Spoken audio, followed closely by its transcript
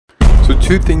So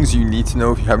 2 things you need to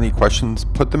know. If you have any questions,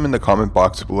 put them in the comment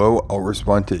box below. I'll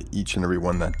respond to each and every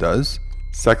one that does.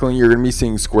 Secondly, you're going to be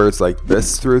seeing squares like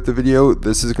this throughout the video.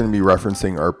 This is going to be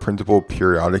referencing our printable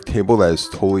periodic table that is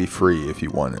totally free if you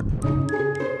want it.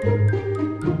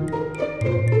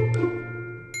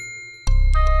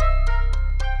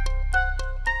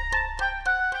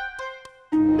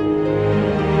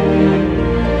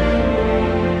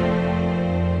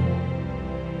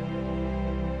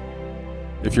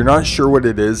 If you're not sure what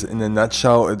it is, in a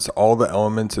nutshell, it's all the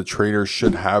elements a trader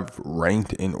should have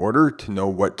ranked in order to know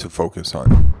what to focus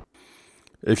on.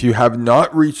 If you have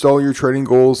not reached all your trading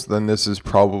goals, then this is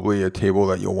probably a table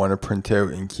that you'll want to print out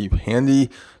and keep handy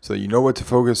so that you know what to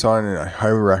focus on, and I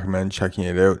highly recommend checking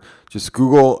it out. Just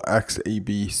Google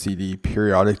XABCD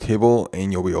periodic table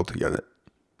and you'll be able to get it.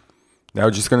 Now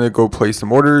just going to go place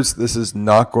some orders. This is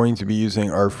not going to be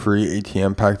using our free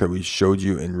ATM pack that we showed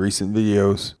you in recent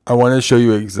videos. I want to show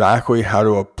you exactly how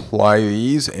to apply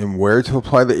these and where to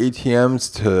apply the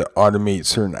ATMs to automate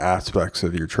certain aspects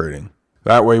of your trading.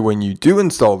 That way, when you do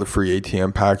install the free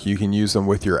ATM pack, you can use them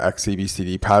with your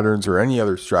XABCD patterns or any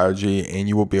other strategy, and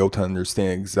you will be able to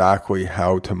understand exactly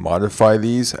how to modify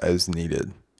these as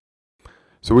needed.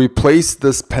 So we placed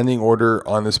this pending order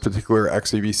on this particular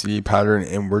XABCD pattern,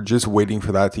 and we're just waiting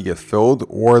for that to get filled,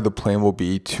 or the plan will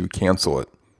be to cancel it.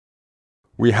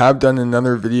 We have done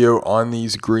another video on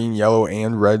these green, yellow,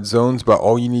 and red zones, but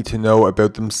all you need to know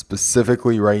about them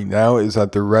specifically right now is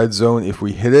that the red zone, if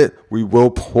we hit it, we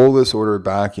will pull this order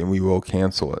back and we will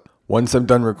cancel it. Once I'm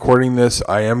done recording this,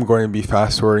 I am going to be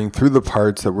fast forwarding through the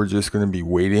parts that we're just going to be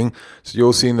waiting. So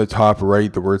you'll see in the top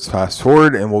right the words fast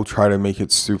forward, and we'll try to make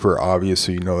it super obvious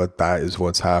so you know that that is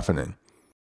what's happening.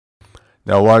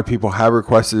 Now, a lot of people have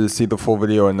requested to see the full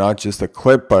video and not just a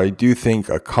clip, but I do think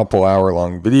a couple hour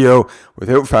long video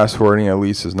without fast forwarding at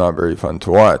least is not very fun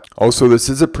to watch. Also, this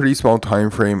is a pretty small time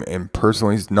frame, and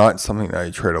personally it's not something that I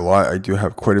trade a lot. I do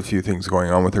have quite a few things going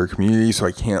on with our community, so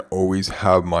I can't always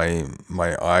have my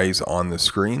eyes on the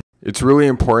screen. It's really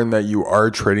important that you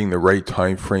are trading the right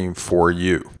time frame for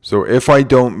you. So if I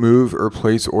don't move or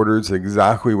place orders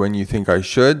exactly when you think I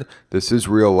should, this is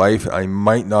real life. I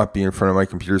might not be in front of my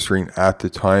computer screen at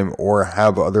the time or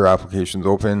have other applications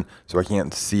open, so I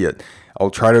can't see it.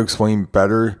 I'll try to explain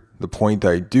better the point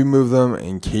that I do move them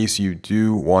in case you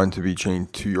do want to be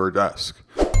chained to your desk.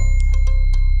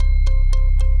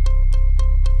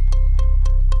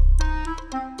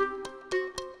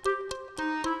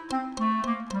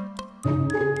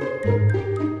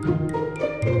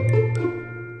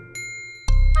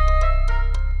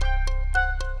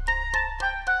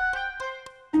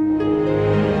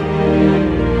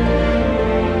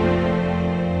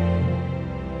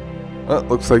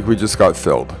 Looks like we just got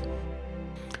filled.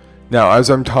 Now, as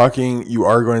I'm talking, you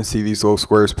are going to see these little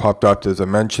squares popped up. As I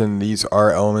mentioned, these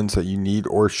are elements that you need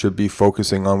or should be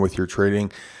focusing on with your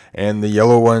trading, and the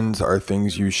yellow ones are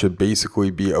things you should basically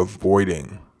be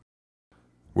avoiding.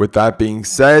 With that being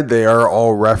said, they are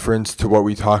all referenced to what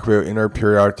we talk about in our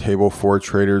periodic table for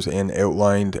traders and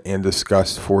outlined and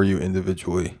discussed for you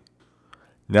individually.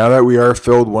 Now that we are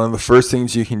filled, one of the first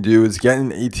things you can do is get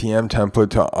an ATM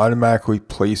template to automatically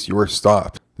place your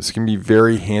stop. This can be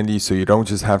very handy so you don't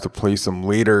just have to place them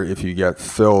later if you get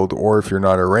filled, or if you're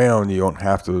not around, you don't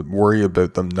have to worry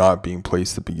about them not being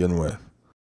placed to begin with.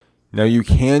 Now you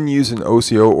can use an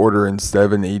OCO order instead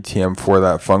of an ATM for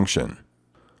that function.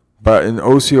 But an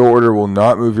OCO order will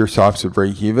not move your stops to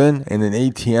break even, and an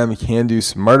ATM can do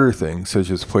smarter things such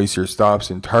as place your stops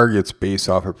and targets based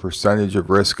off a percentage of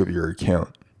risk of your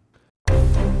account.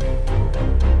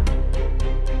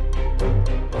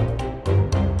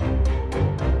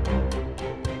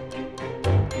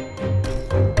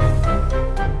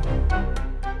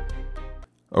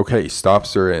 Okay,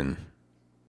 stops are in.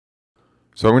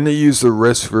 So I'm going to use the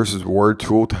risk versus reward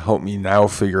tool to help me now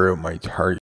figure out my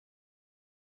target.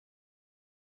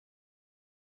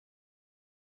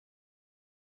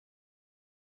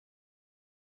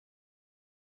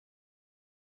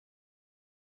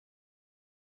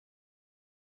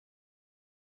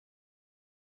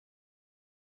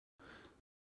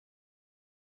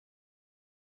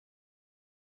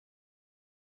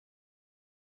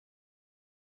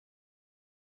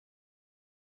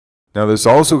 Now this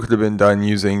also could have been done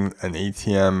using an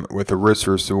ATM with a risk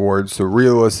versus reward, so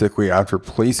realistically after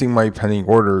placing my pending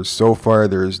orders, so far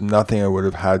there is nothing I would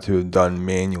have had to have done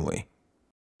manually.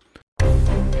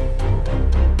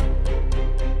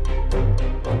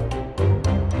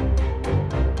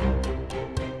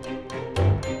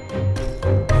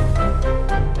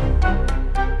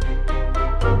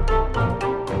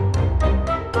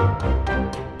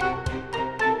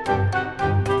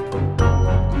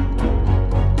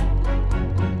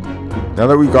 Now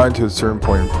that we've gotten to a certain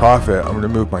point in profit, I'm going to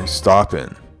move my stop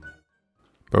in.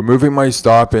 But moving my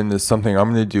stop in is something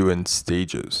I'm going to do in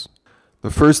stages. The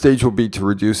first stage will be to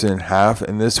reduce it in half,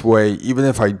 and this way, even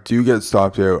if I do get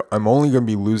stopped out, I'm only going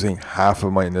to be losing half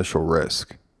of my initial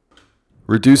risk.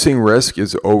 Reducing risk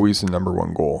is always the number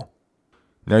one goal.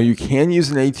 Now you can use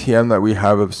an ATM that we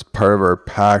have as part of our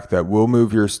pack that will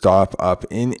move your stop up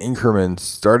in increments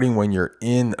starting when you're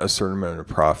in a certain amount of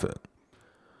profit.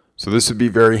 So this would be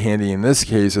very handy in this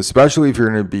case, especially if you're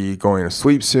going to be going to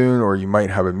sleep soon, or you might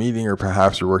have a meeting, or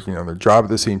perhaps you're working on the job at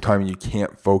the same time and you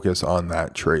can't focus on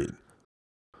that trade.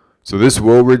 So this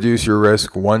will reduce your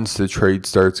risk once the trade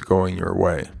starts going your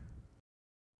way.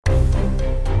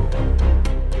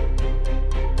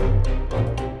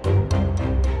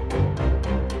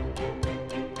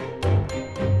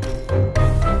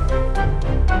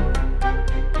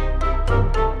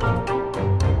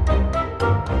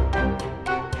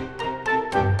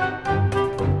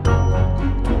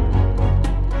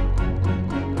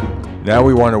 Now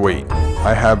we want to wait.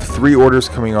 I have 3 orders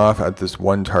coming off at this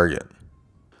one target.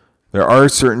 There are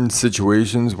certain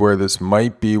situations where this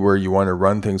might be where you want to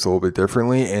run things a little bit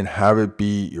differently and have it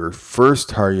be your first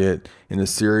target in a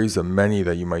series of many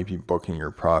that you might be booking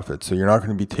your profit. So you're not going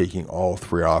to be taking all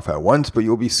 3 off at once, but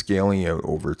you'll be scaling out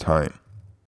over time.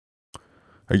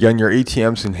 Again, your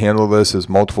ATMs can handle this as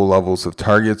multiple levels of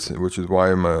targets, which is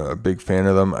why I'm a big fan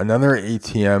of them. Another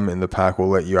ATM in the pack will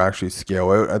let you actually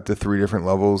scale out at the 3 different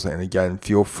levels. And again,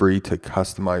 feel free to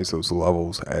customize those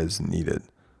levels as needed.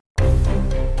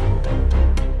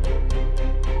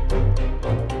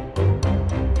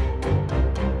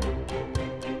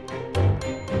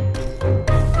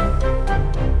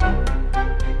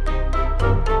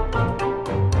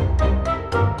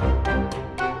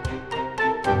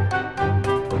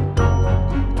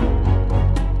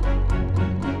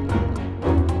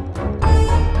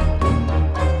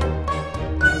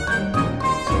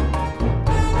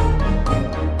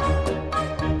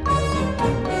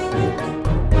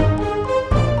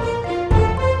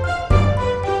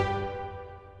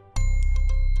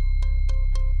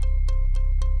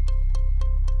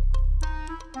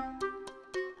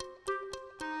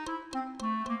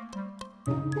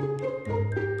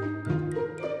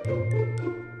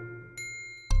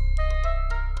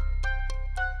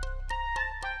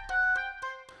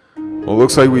 Well, it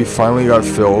looks like we finally got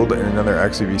filled, and another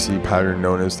XABCD pattern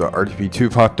known as the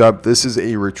RTP2 popped up. This is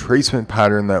a retracement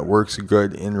pattern that works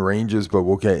good in ranges, but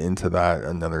we'll get into that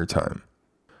another time.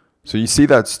 So you see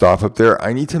that stop up there?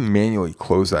 I need to manually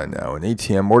close that now. An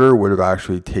ATM order would have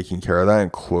actually taken care of that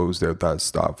and closed out that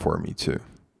stop for me too.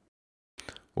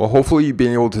 Well, hopefully you've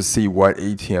been able to see what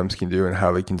ATMs can do and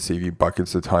how they can save you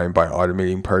buckets of time by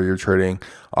automating part of your trading.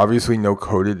 Obviously, no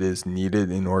coded is needed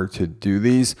in order to do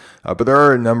these, but there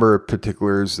are a number of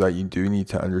particulars that you do need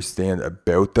to understand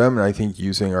about them. And I think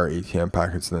using our ATM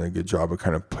packets done a good job of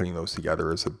kind of putting those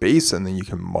together as a base, and then you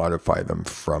can modify them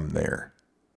from there.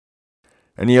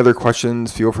 Any other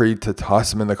questions, feel free to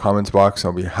toss them in the comments box.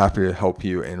 I'll be happy to help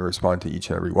you and respond to each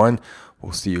and every one.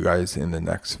 We'll see you guys in the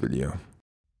next video.